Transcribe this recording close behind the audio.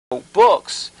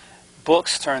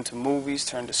books turned to movies,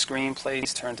 turned to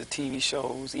screenplays, turned to TV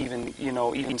shows,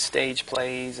 even stage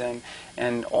plays, and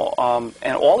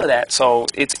all of that. So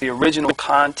it's the original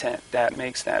content that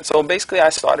makes that. So basically, I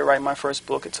started writing my first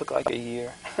book. It took like a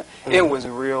year. It was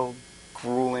a real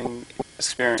grueling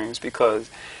experience because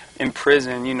in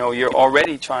prison, you're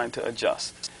already trying to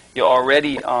adjust. You're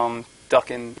already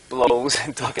ducking blows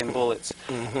and ducking bullets,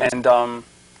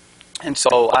 and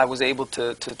so I was able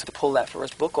to pull that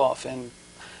first book off, and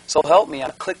so help me.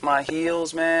 I clicked my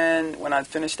heels, man, when I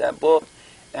finished that book,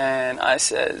 and I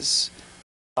says,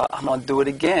 I'm gonna do it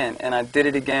again, and I did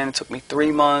it again. It took me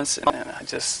 3 months, and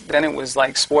then it was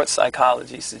like sports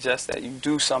psychology suggests that you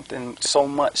do something so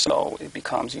much so it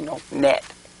becomes, net,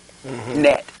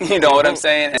 you know what I'm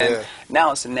saying? And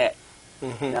now it's a net.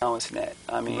 Now it's net.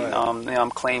 I mean,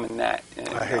 I'm claiming that.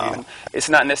 And, it's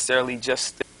not necessarily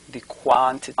just the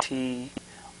quantity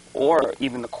or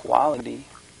even the quality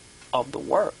of the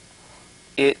work.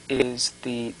 It is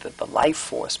the life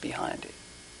force behind it.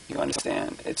 You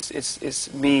understand?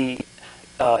 It's me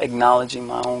acknowledging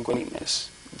my own greatness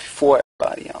before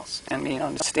everybody else, and me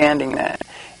understanding that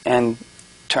and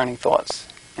turning thoughts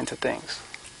into things.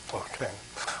 Okay.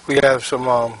 We have some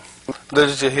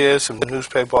literature here, some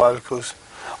newspaper articles.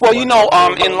 Well, in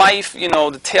life,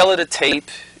 the tale of the tape,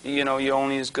 you're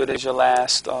only as good as your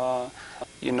last,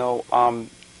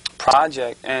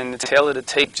 project. And the tale of the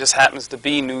tape just happens to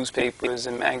be newspapers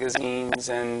and magazines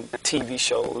and TV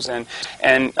shows.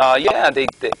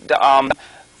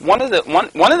 One of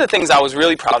the things I was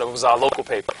really proud of was our local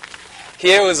paper.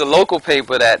 Here was a local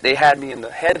paper that they had me in the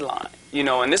headline.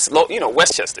 And this,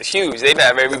 Westchester's huge. They'd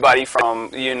have everybody from,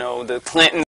 the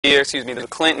Clintons the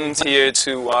Clintons here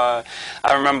to, I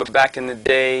remember back in the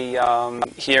day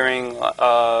hearing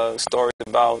stories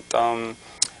about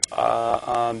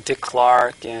Dick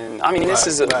Clark, and I mean this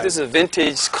is a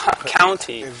vintage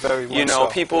county.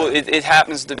 People. It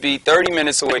happens to be 30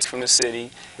 minutes away from the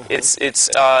city. It's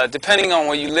depending on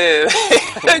where you live,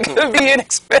 it could be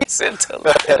inexpensive to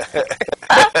live.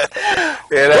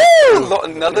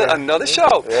 Another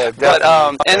show. But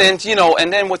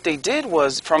and then what they did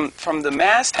was from the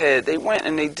masthead, they went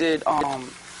and they did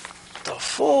the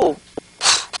full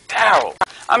Daryl.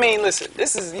 I mean, listen,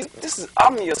 this is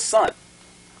I'm your son.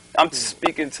 I'm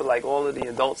speaking to like all of the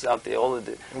adults out there, all of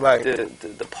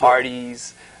the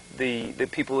parties, the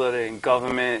people that are in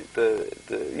government, the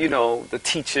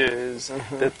teachers,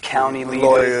 the county leaders,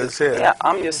 lawyers. Yeah,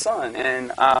 I'm your son,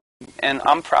 and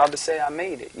I'm proud to say I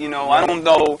made it.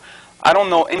 I don't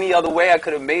know any other way I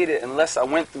could have made it unless I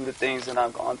went through the things that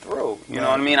I've gone through. You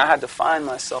know what I mean? I had to find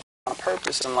myself, my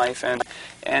purpose in life, and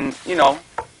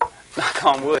knock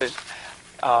on wood,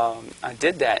 I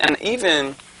did that, and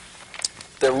even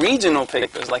the regional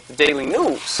papers like the Daily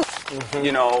News,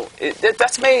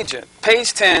 that's major.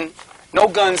 Page 10, no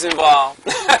guns involved,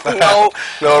 no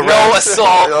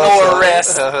assault, no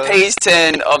arrest. Page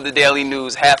 10 of the Daily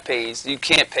News, half page. You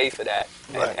can't pay for that.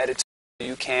 Editor,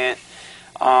 you can't.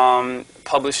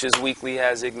 Publishers Weekly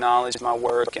has acknowledged my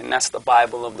work, and that's the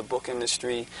Bible of the book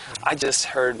industry. I just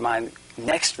heard my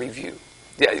next review.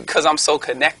 Yeah, because I'm so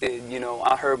connected,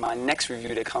 I heard my next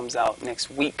review that comes out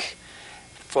next week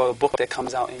for a book that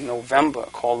comes out in November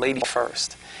called Lady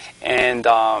First. And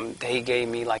they gave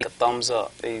me like a thumbs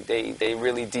up. They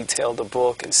really detailed the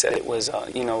book and said it was,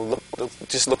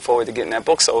 just look forward to getting that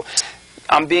book. So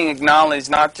I'm being acknowledged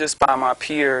not just by my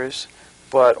peers,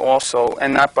 but also,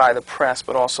 and not by the press,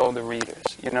 but also the readers,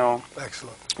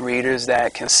 Excellent. Readers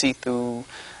that can see through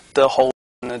the hole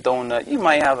in the donut. You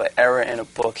might have an error in a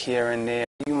book here and there.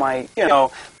 You might,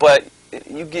 but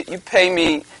you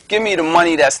give me the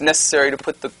money that's necessary to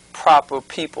put the proper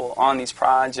people on these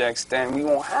projects, then we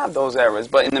won't have those errors.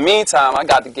 But in the meantime, I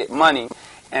got to get money,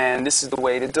 and this is the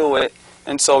way to do it.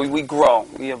 And so we grow,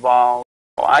 we evolve.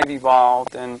 I've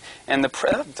evolved, and I've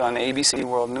done ABC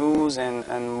World News and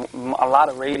a lot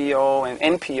of radio and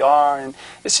NPR, and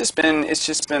it's just been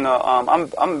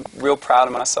I'm real proud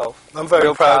of myself. I'm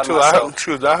very proud too.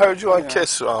 I heard you on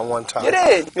Kiss one time. You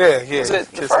did? Yeah. Was it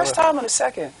the first time or the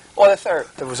second or the third?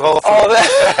 It was all three.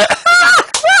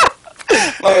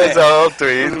 It was all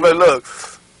three. But look,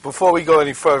 before we go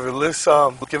any further, let's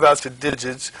give out your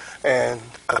digits, and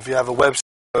if you have a website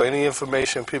or any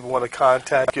information people want to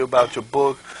contact you about your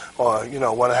book, or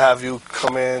want to have you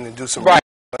come in and do some research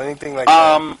or anything like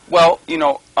that. Well,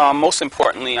 most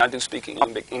importantly, I do speaking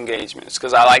engagements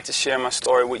because I like to share my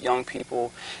story with young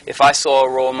people. If I saw a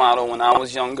role model when I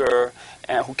was younger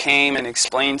and who came and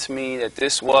explained to me that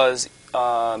this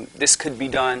could be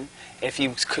done, if he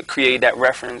could create that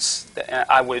reference,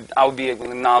 I would be able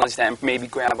to acknowledge that and maybe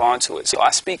grab onto it. So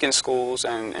I speak in schools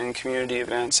and community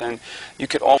events, and you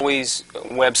could always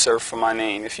web surf for my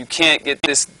name. If you can't get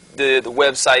the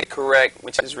website correct,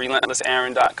 which is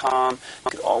relentlessaaron.com,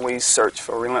 you could always search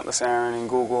for Relentless Aaron in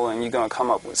Google, and you're going to come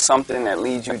up with something that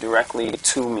leads you directly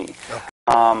to me.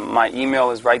 My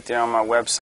email is right there on my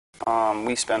website.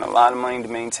 We spend a lot of money to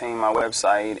maintain my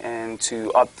website and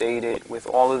to update it with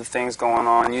all of the things going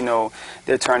on. You know,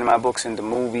 they're turning my books into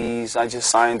movies. I just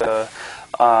signed a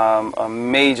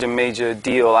major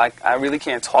deal. I really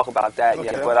can't talk about that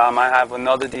yet, but I have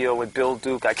another deal with Bill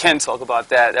Duke. I can talk about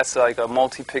that. That's like a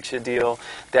multi-picture deal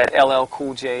that LL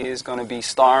Cool J is going to be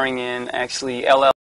starring in. Actually, LL